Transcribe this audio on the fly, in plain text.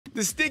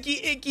The sticky,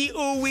 icky,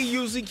 ooey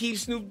usually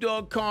keeps Snoop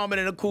Dogg calm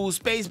and in a cool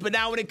space, but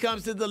now when it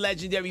comes to the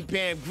legendary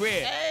Pam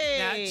Grier,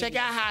 now check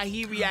out how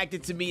he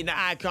reacted to meeting the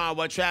icon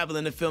while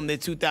traveling to film their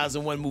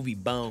 2001 movie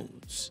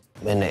Bones.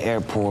 In the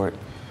airport,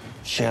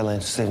 chilling,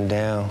 sitting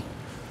down,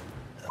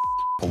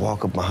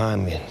 walk up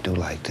behind me and do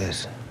like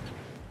this.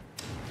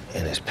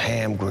 And it's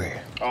Pam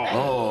Grier.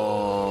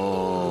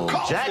 Oh,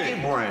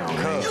 Jackie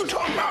Brown. You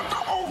talking about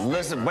coffee?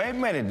 Listen, wait a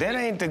minute, that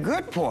ain't the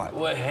good part.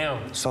 What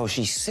him? So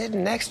she's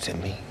sitting next to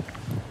me,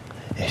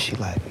 and she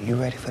like, you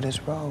ready for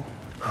this role?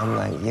 I'm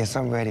like, yes,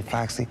 I'm ready,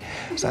 Foxy.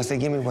 So I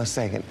said, give me 1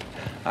 second.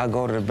 I'll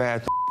go to the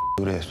bathroom,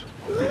 do this.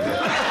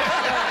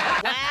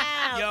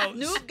 Wow. Yo,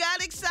 Snoop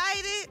got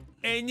excited.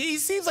 And he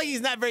seems like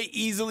he's not very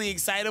easily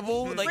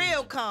excitable. Like,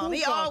 Real calm.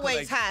 He calm, always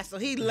like, high, so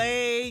he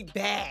laid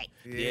back.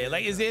 Yeah,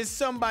 like, is there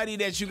somebody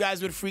that you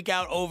guys would freak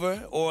out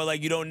over? Or,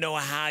 like, you don't know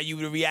how you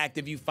would react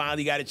if you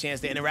finally got a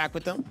chance to interact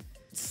with them?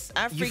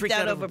 I freaked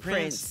out over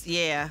Prince.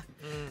 Yeah.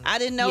 I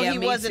didn't know he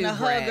wasn't a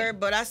hugger,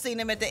 but I seen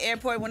him at the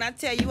airport. When I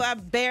tell you I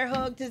bear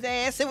hugged his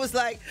ass, it was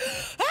like,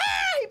 ah,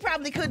 he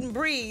probably couldn't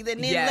breathe.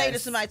 And then later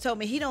somebody told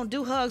me he don't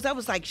do hugs. I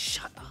was like,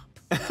 shut up.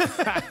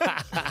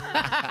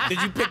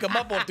 Did you pick him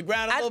up off the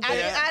ground a little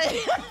bit?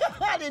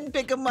 I didn't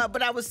pick him up,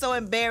 but I was so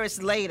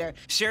embarrassed later.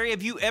 Sherri,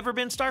 have you ever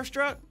been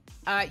starstruck?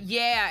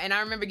 Yeah, and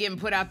I remember getting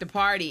put out the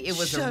party. It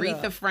was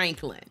Aretha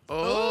Franklin.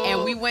 Oh.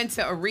 And we went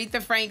to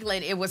Aretha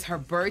Franklin. It was her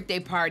birthday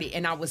party,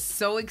 and I was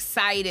so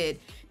excited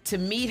to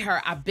meet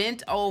her. I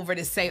bent over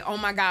to say, oh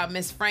my God,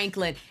 Miss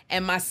Franklin,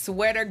 and my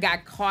sweater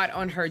got caught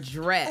on her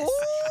dress.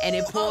 And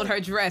it pulled her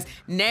dress.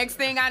 Next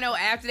thing I know,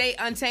 after they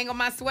untangled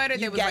my sweater,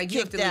 they was like, you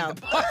have to leave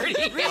the party.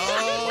 Oh,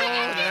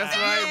 that's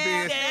right,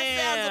 bitch. That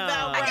sounds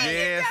about right. I got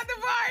kicked out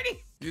the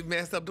party. You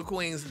messed up the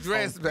queen's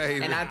dress,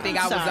 baby. And I think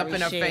I was up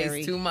in her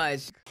face too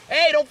much.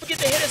 Hey, don't forget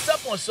to hit us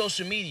up on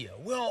social media.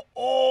 We're on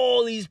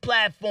all these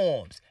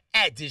platforms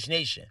at Dish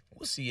Nation.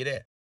 We'll see you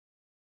there.